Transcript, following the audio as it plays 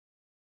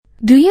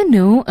Do you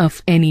know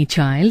of any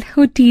child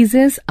who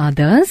teases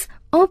others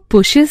or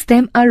pushes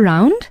them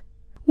around?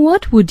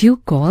 What would you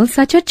call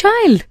such a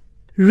child?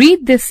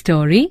 Read this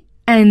story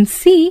and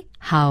see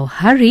how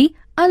Hari,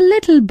 a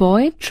little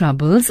boy,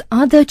 troubles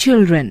other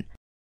children.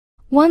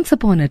 Once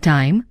upon a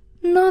time,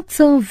 not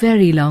so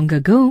very long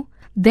ago,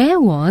 there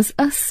was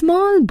a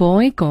small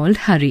boy called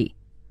Hari.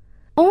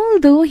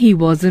 Although he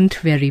wasn't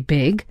very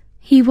big,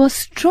 he was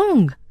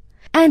strong,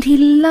 and he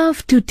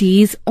loved to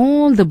tease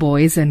all the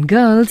boys and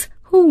girls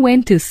who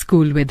went to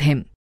school with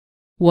him.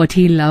 What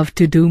he loved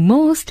to do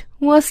most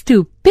was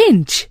to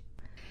pinch.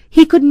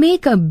 He could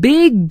make a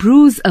big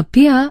bruise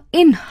appear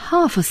in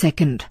half a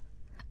second.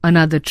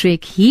 Another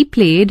trick he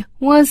played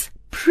was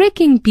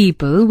pricking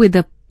people with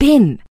a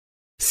pin.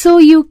 So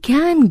you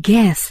can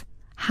guess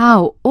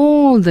how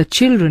all the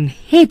children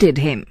hated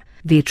him.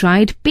 They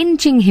tried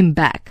pinching him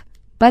back,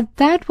 but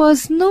that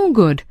was no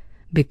good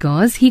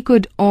because he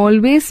could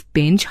always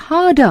pinch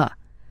harder.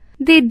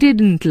 They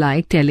didn't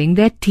like telling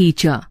their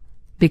teacher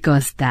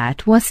because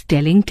that was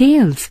telling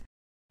tales.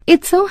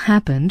 It so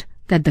happened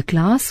that the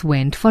class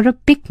went for a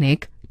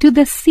picnic to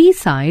the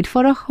seaside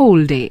for a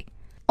whole day.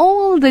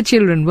 All the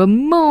children were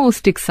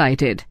most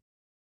excited.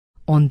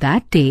 On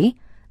that day,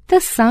 the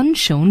sun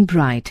shone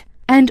bright,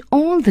 and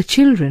all the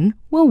children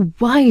were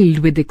wild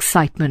with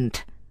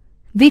excitement.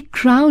 They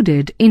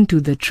crowded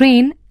into the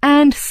train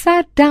and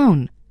sat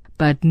down,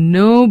 but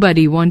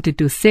nobody wanted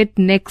to sit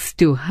next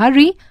to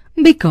Hari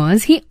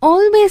because he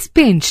always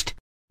pinched.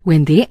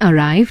 When they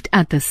arrived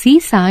at the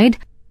seaside,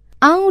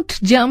 out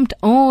jumped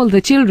all the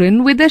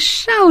children with a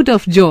shout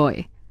of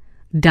joy.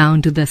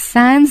 Down to the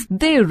sands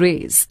they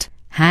raced,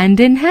 hand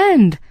in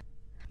hand.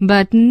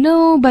 But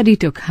nobody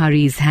took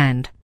Hari's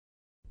hand.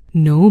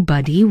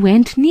 Nobody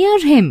went near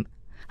him.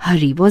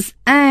 Hari was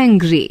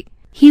angry.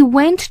 He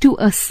went to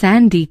a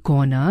sandy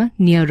corner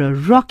near a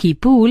rocky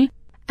pool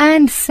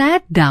and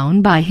sat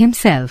down by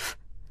himself.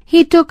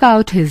 He took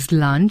out his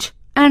lunch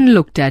and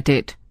looked at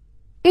it.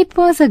 It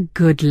was a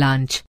good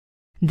lunch.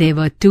 There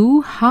were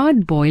 2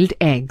 hard-boiled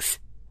eggs,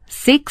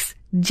 6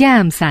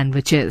 jam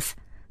sandwiches,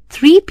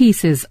 3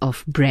 pieces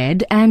of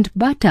bread and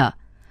butter,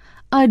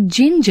 a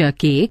ginger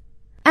cake,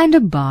 and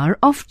a bar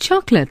of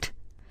chocolate.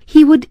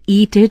 He would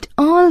eat it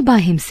all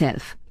by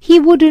himself. He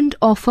wouldn't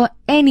offer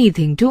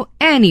anything to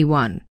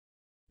anyone.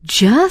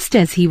 Just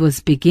as he was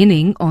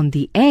beginning on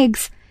the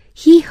eggs,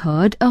 he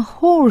heard a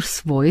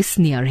hoarse voice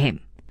near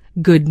him.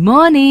 "Good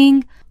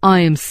morning!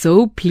 I am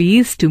so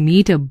pleased to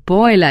meet a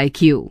boy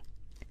like you."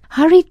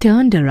 Hari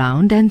turned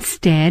around and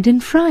stared in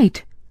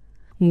fright.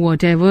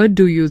 Whatever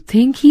do you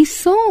think he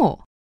saw?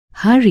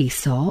 Hari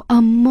saw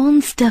a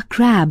monster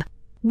crab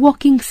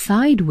walking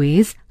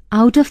sideways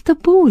out of the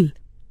pool.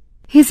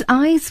 His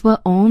eyes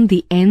were on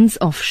the ends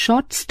of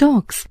short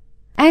stalks,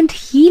 and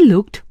he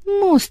looked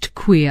most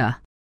queer.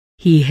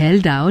 He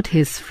held out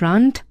his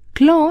front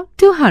claw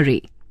to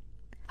Hari.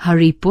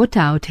 Hari put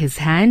out his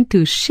hand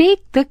to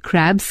shake the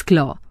crab's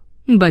claw,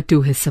 but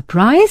to his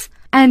surprise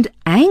and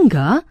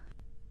anger,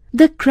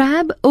 the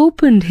crab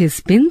opened his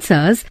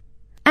pincers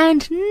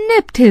and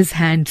nipped his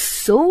hand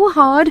so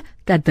hard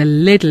that the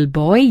little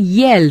boy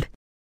yelled.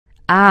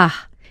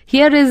 "Ah,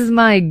 here is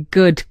my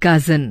good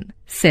cousin,"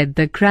 said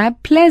the crab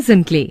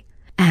pleasantly,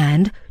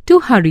 and to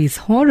Hari's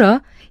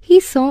horror, he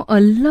saw a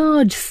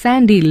large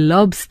sandy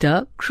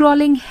lobster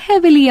crawling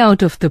heavily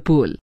out of the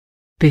pool.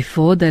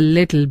 Before the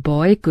little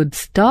boy could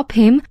stop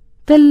him,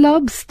 the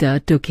lobster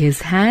took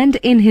his hand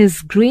in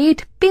his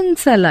great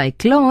pincer-like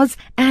claws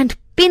and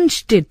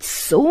pinched it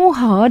so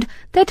hard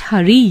that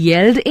Hari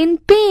yelled in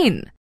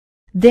pain.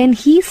 Then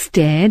he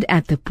stared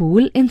at the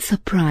pool in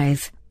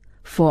surprise,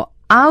 for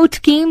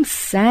out came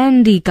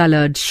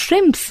sandy-colored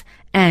shrimps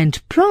and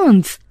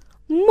prawns,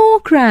 more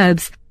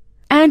crabs,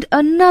 and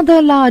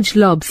another large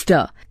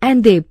lobster,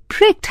 and they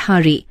pricked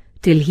Hari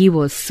till he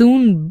was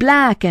soon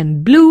black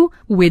and blue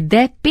with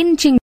their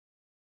pinching.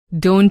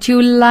 "Don't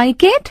you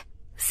like it?"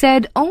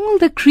 said all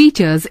the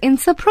creatures in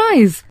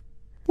surprise.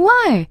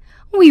 "Why,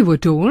 we were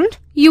told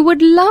you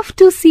would love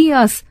to see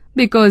us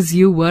because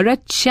you were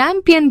a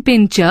champion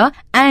pincher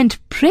and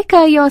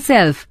pricker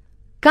yourself.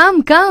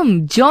 Come,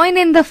 come, join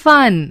in the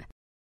fun."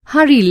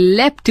 Hari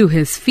leapt to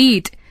his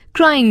feet,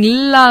 crying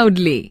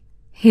loudly.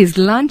 His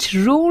lunch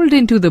rolled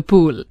into the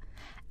pool,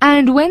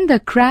 and when the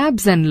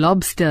crabs and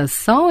lobsters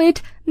saw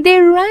it, they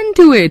ran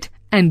to it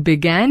and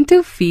began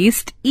to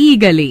feast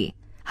eagerly.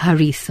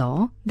 Hari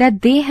saw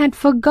that they had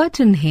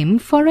forgotten him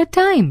for a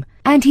time,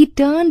 and he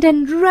turned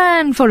and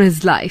ran for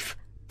his life,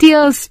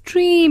 tears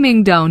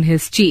streaming down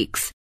his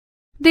cheeks.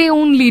 "They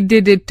only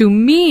did it to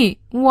me,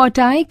 what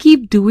I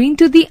keep doing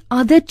to the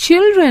other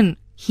children,"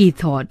 he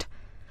thought.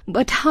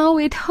 "But how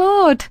it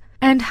hurt,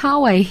 and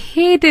how I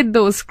hated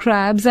those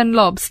crabs and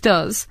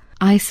lobsters.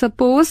 I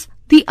suppose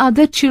the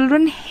other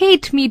children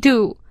hate me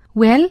too.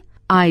 Well,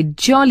 I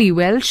jolly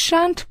well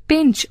shan't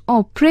pinch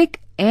or prick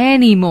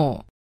any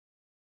more."